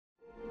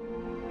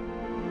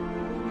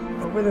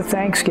Over the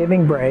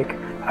Thanksgiving break,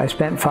 I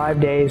spent 5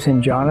 days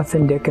in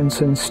Jonathan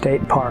Dickinson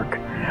State Park,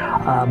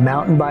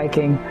 mountain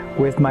biking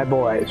with my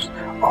boys.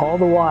 All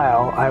the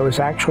while, I was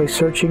actually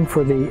searching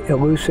for the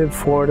elusive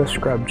Florida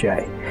scrub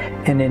jay,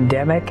 an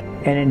endemic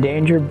and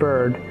endangered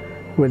bird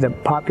with a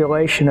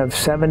population of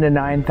 7,000 to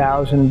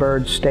 9,000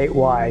 birds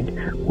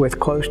statewide, with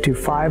close to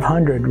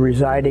 500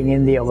 residing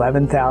in the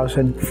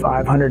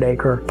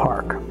 11,500-acre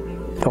park,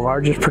 the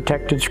largest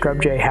protected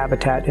scrub jay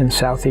habitat in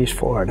southeast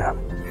Florida.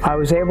 I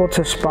was able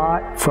to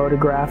spot,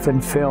 photograph,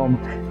 and film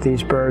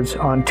these birds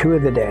on 2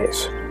 of the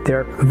days.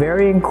 They're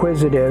very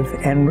inquisitive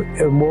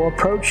and will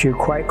approach you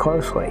quite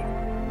closely.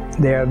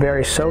 They are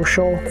very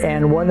social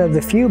and one of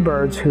the few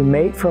birds who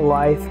mate for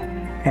life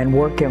and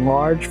work in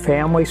large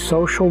family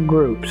social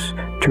groups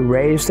to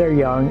raise their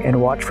young and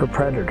watch for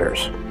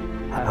predators.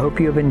 I hope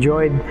you have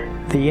enjoyed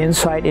the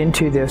insight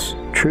into this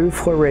true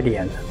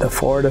Floridian, the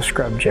Florida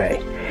scrub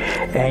jay,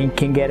 and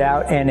can get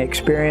out and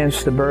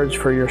experience the birds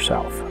for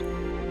yourself.